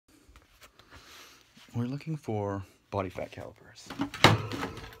we're looking for body fat calipers.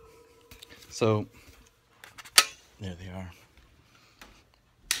 So there they are.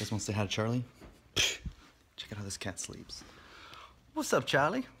 You guys want to say hi to Charlie? Check out how this cat sleeps. What's up,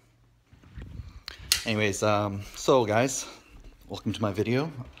 Charlie? Anyways, so guys, welcome to my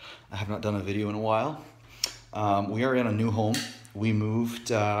video. I have not done a video in a while. We are in a new home. We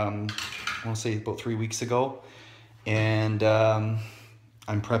moved, I want to say about 3 weeks ago, and I'm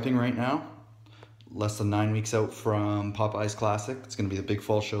prepping right now. Less than 9 weeks out from Popeyes Classic. It's going to be the big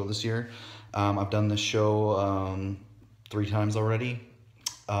fall show this year. I've done this show 3 times already.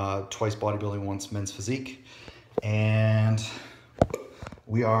 Twice bodybuilding, once men's physique. And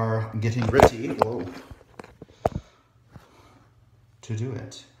we are getting ready to do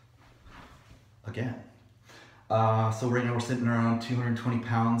it again. So right now we're sitting around 220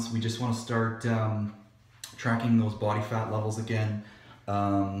 pounds. We just want to start tracking those body fat levels again.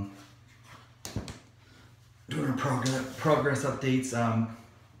 Doing our progress updates. I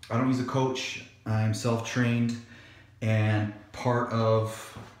don't use a coach. I'm self-trained, and part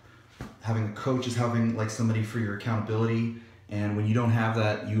of having a coach is having like somebody for your accountability. And when you don't have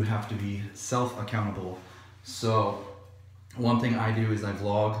that, you have to be self-accountable. So one thing I do is I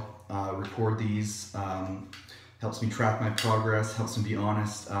vlog, record these. Helps me track my progress, helps me be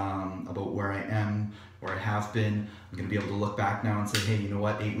honest about where I am, where I have been. I'm gonna be able to look back now and say, hey, you know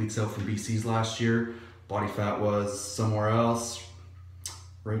what, 8 weeks out from BC's last year, body fat was somewhere else.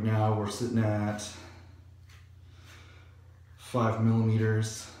 Right now we're sitting at 5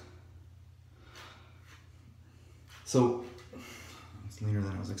 millimeters. So it's leaner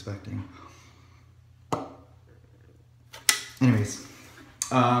than I was expecting. Anyways,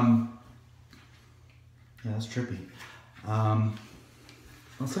 yeah, that's trippy.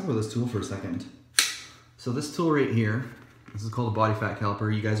 Let's talk about this tool for a second. So this tool right here, this is called a body fat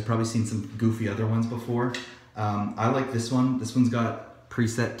caliper. You guys have probably seen some goofy other ones before. I like this one. This one's got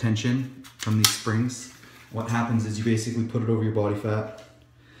preset tension from these springs. What happens is you basically put it over your body fat.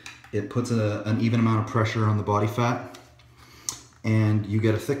 It puts an even amount of pressure on the body fat, and you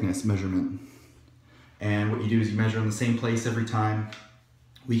get a thickness measurement. And what you do is you measure in the same place every time,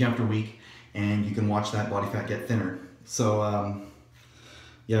 week after week, and you can watch that body fat get thinner. So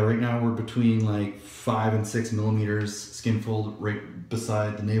yeah, right now we're between like 5 and 6 millimeters skin fold right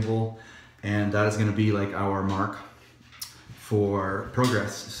beside the navel, and that is going to be like our mark for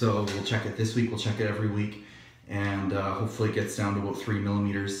progress. So we'll check it this week, we'll check it every week, and hopefully it gets down to about 3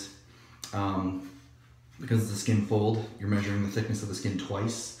 millimeters. Because it's a skin fold, you're measuring the thickness of the skin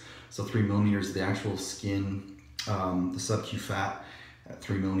twice. So 3 millimeters is the actual skin, the sub-Q fat at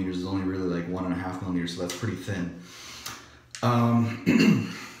 3 millimeters is only really like 1.5 millimeters, so that's pretty thin.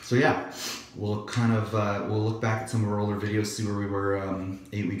 So yeah, we'll kind of, we'll look back at some of our older videos, see where we were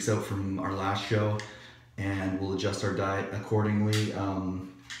 8 weeks out from our last show, and we'll adjust our diet accordingly.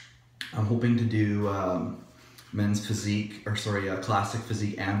 I'm hoping to do men's physique, or sorry, classic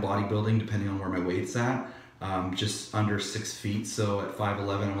physique and bodybuilding, depending on where my weight's at. Just under 6 feet, so at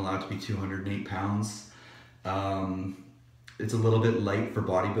 5'11", I'm allowed to be 208 pounds. It's a little bit light for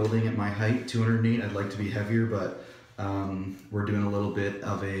bodybuilding at my height, 208. I'd like to be heavier, but we're doing a little bit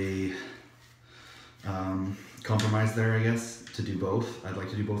of a compromise there, I guess, to do both. I'd like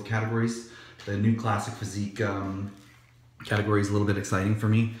to do both categories. The new classic physique category is a little bit exciting for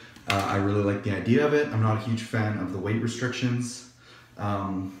me. I really like the idea of it. I'm not a huge fan of the weight restrictions.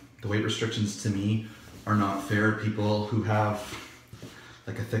 The weight restrictions to me are not fair to people who have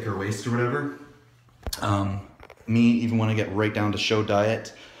like a thicker waist or whatever. Me, even when I get right down to show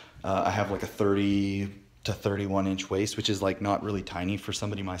diet, I have like a 30 to 31 inch waist, which is like not really tiny for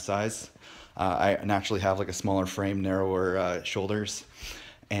somebody my size. I naturally have like a smaller frame, narrower shoulders,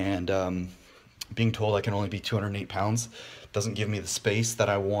 and being told I can only be 208 pounds doesn't give me the space that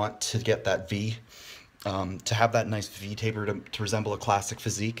I want to get that V, to have that nice V taper to resemble a classic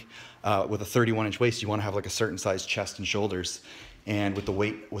physique. With a 31 inch waist, you want to have like a certain size chest and shoulders, and with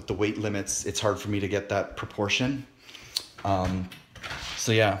the weight limits, it's hard for me to get that proportion.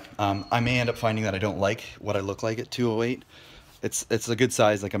 So yeah, I may end up finding that I don't like what I look like at 208. It's a good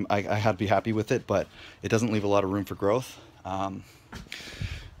size, like I had to be happy with it, but it doesn't leave a lot of room for growth.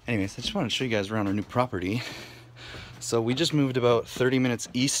 Anyways, I just wanted to show you guys around our new property. So we just moved about 30 minutes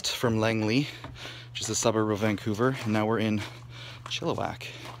east from Langley, which is a suburb of Vancouver, and now we're in Chilliwack.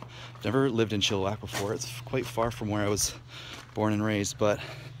 Never lived in Chilliwack before. It's quite far from where I was born and raised, but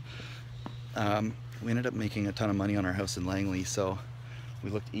we ended up making a ton of money on our house in Langley, so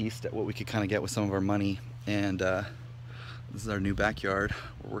we looked east at what we could kind of get with some of our money, and this is our new backyard.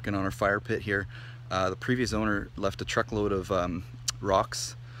 We're working on our fire pit here. The previous owner left a truckload of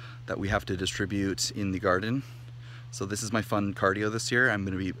rocks that we have to distribute in the garden. So this is my fun cardio this year. I'm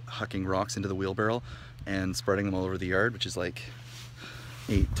going to be hucking rocks into the wheelbarrow and spreading them all over the yard, which is like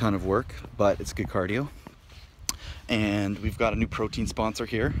a ton of work, but it's good cardio. And we've got a new protein sponsor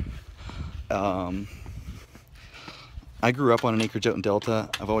here. I grew up on an acreage out in Delta.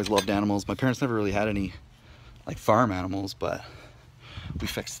 I've always loved animals. My parents never really had any like farm animals, but we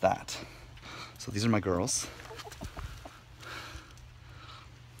fixed that. So these are my girls.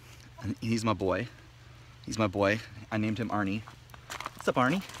 And he's my boy. He's my boy. I named him Arnie. What's up,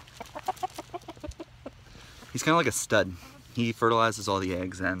 Arnie? He's kind of like a stud. He fertilizes all the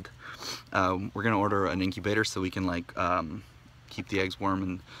eggs, and we're gonna order an incubator so we can like keep the eggs warm,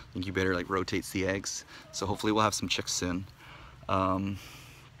 and the incubator like rotates the eggs. So hopefully we'll have some chicks soon. Yeah,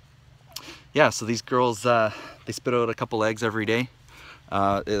 so these girls, they spit out a couple eggs every day.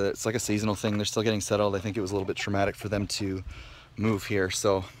 It's like a seasonal thing. They're still getting settled. I think it was a little bit traumatic for them to move here.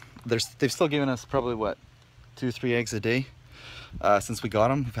 So they've still given us probably, what, 2 or 3 eggs a day since we got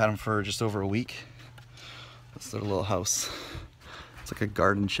them. We've had them for just over a week. That's their little house. It's like a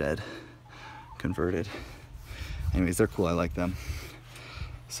garden shed converted. Anyways, they're cool. I like them.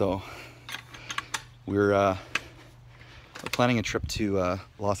 So we're planning a trip to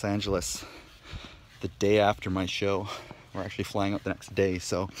Los Angeles the day after my show. We're actually flying out the next day,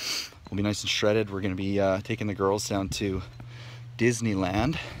 so we'll be nice and shredded. We're gonna be taking the girls down to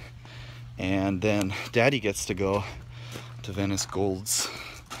Disneyland, and then Daddy gets to go to Venice Golds,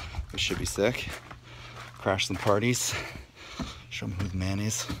 which should be sick. Crash some parties, show them who the man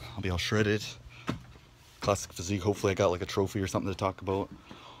is. I'll be all shredded. Classic physique. Hopefully I got like a trophy or something to talk about.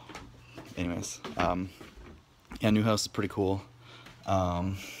 Anyways, yeah, new house is pretty cool.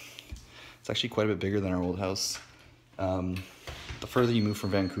 It's actually quite a bit bigger than our old house. The further you move from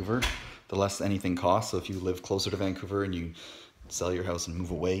Vancouver, the less anything costs. So if you live closer to Vancouver and you sell your house and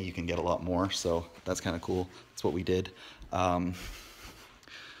move away, you can get a lot more. So that's kind of cool. That's what we did. Nice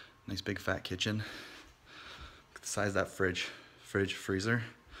big fat kitchen. Look at the size of that fridge, freezer.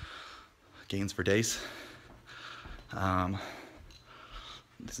 Gains for days.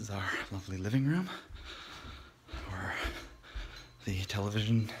 This is our lovely living room, where the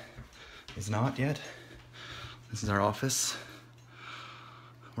television is not yet. This is our office,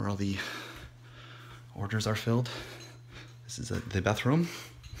 where all the orders are filled. This is the bathroom.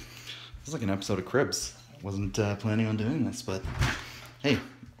 This is like an episode of Cribs. Wasn't planning on doing this, but hey,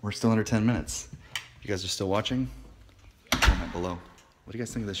 we're still under 10 minutes. If you guys are still watching, comment below. What do you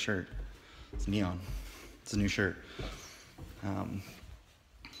guys think of this shirt? It's neon. It's a new shirt.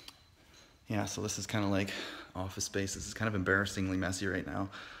 Yeah, so this is kind of like office space. This is kind of embarrassingly messy right now.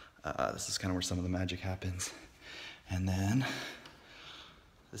 This is kind of where some of the magic happens. And then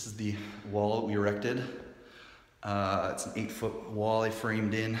this is the wall we erected. It's an 8-foot wall I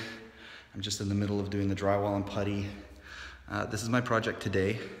framed in. I'm just in the middle of doing the drywall and putty. This is my project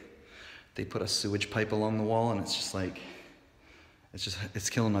today. They put a sewage pipe along the wall, and it's just like, it's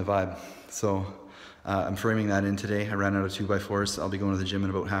killing my vibe. So I'm framing that in today. I ran out of 2x4s. I'll be going to the gym in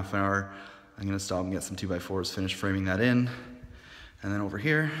about half an hour. I'm gonna stop and get some 2x4s, finish framing that in. And then over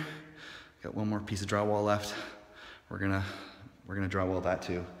here, got one more piece of drywall left. We're gonna drywall that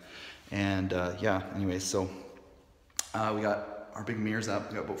too. And yeah, anyways, so we got our big mirrors up.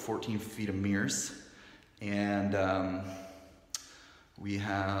 We got about 14 feet of mirrors. And we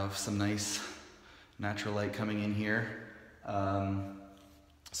have some nice natural light coming in here.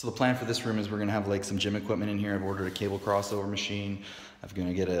 So the plan for this room is we're gonna have like some gym equipment in here. I've ordered a cable crossover machine. I'm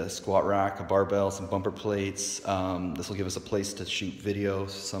gonna get a squat rack, a barbell, some bumper plates. This will give us a place to shoot video,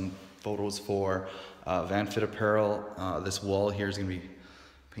 some photos for Van Fit apparel. This wall here is gonna be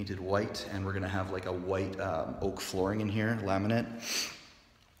painted white, and we're gonna have like a white oak flooring in here, laminate.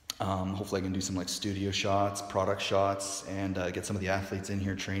 Hopefully I can do some like studio shots, product shots, and get some of the athletes in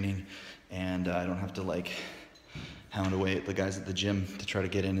here training, and I don't have to like hound away at the guys at the gym to try to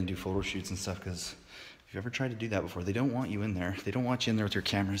get in and do photo shoots and stuff, because if you've ever tried to do that before, they don't want you in there. They don't want you in there with your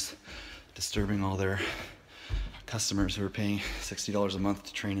cameras, disturbing all their customers who are paying $60 a month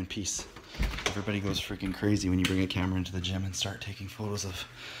to train in peace. Everybody goes freaking crazy when you bring a camera into the gym and start taking photos of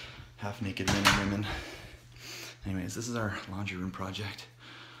half-naked men and women. Anyways, this is our laundry room project.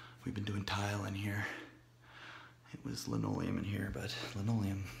 We've been doing tile in here. It was linoleum in here, but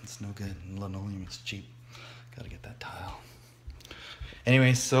linoleum, it's no good. Linoleum is cheap. Gotta get that tile.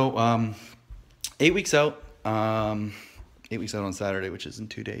 Anyway, so 8 weeks out. 8 weeks out on Saturday, which is in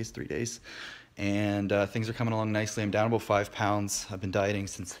 2 days, 3 days. And things are coming along nicely. I'm down about 5 pounds. I've been dieting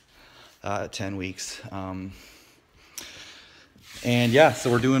since 10 weeks. And yeah, so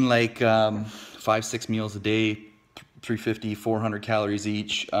we're doing like 5-6 meals a day, 350, 400 calories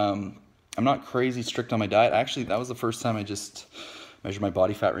each. I'm not crazy strict on my diet. Actually, that was the first time I just measured my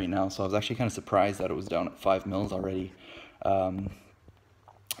body fat right now, so I was actually kind of surprised that it was down at 5 mils already.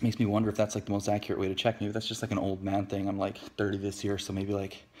 Makes me wonder if that's like the most accurate way to check. Maybe that's just like an old man thing. I'm like 30 this year, so maybe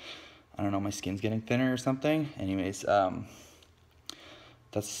like, I don't know, my skin's getting thinner or something. Anyways,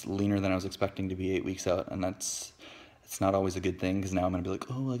 that's leaner than I was expecting to be 8 weeks out, and it's not always a good thing, because now I'm gonna be like,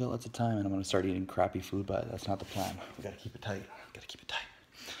 oh, I got lots of time, and I'm gonna start eating crappy food, but that's not the plan. We gotta keep it tight. Gotta keep it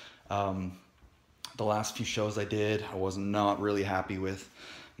tight. The last few shows I did, I was not really happy with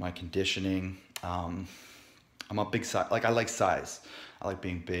my conditioning. I'm a big size, like I like size. I like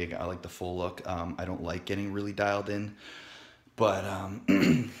being big. I like the full look. I don't like getting really dialed in. But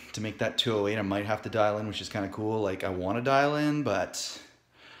to make that 208, I might have to dial in, which is kind of cool. Like I want to dial in, but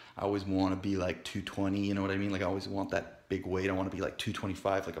I always want to be like 220, you know what I mean? Like I always want that big weight. I want to be like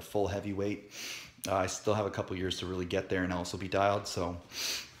 225, like a full heavy weight. I still have a couple years to really get there and also be dialed. So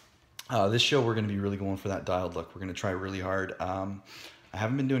this show, we're going to be really going for that dialed look. We're going to try really hard. I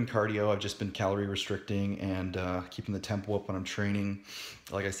haven't been doing cardio. I've just been calorie restricting and keeping the tempo up when I'm training.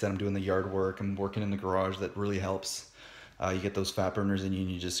 Like I said, I'm doing the yard work. I'm working in the garage. That really helps. You get those fat burners in you, and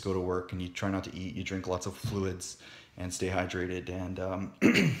you just go to work and you try not to eat. You drink lots of fluids and stay hydrated, and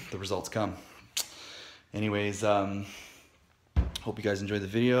the results come. Anyways, hope you guys enjoyed the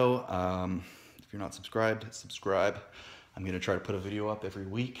video. If you're not subscribed, subscribe. I'm going to try to put a video up every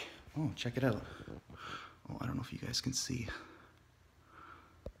week. Oh, check it out. Oh, I don't know if you guys can see.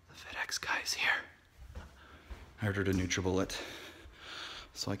 The FedEx guy's here. I ordered a NutriBullet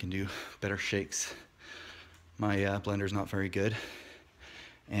so I can do better shakes. My blender's not very good,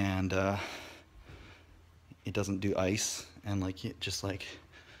 and it doesn't do ice, and like it just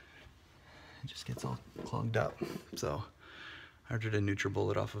gets all clogged up. So I ordered a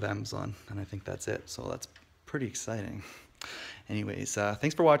NutriBullet off of Amazon, and I think that's it. So that's pretty exciting. Anyways,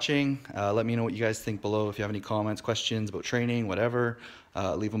 thanks for watching. Let me know what you guys think below. If you have any comments, questions about training, whatever,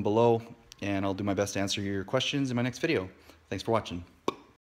 leave them below, and I'll do my best to answer your questions in my next video. Thanks for watching.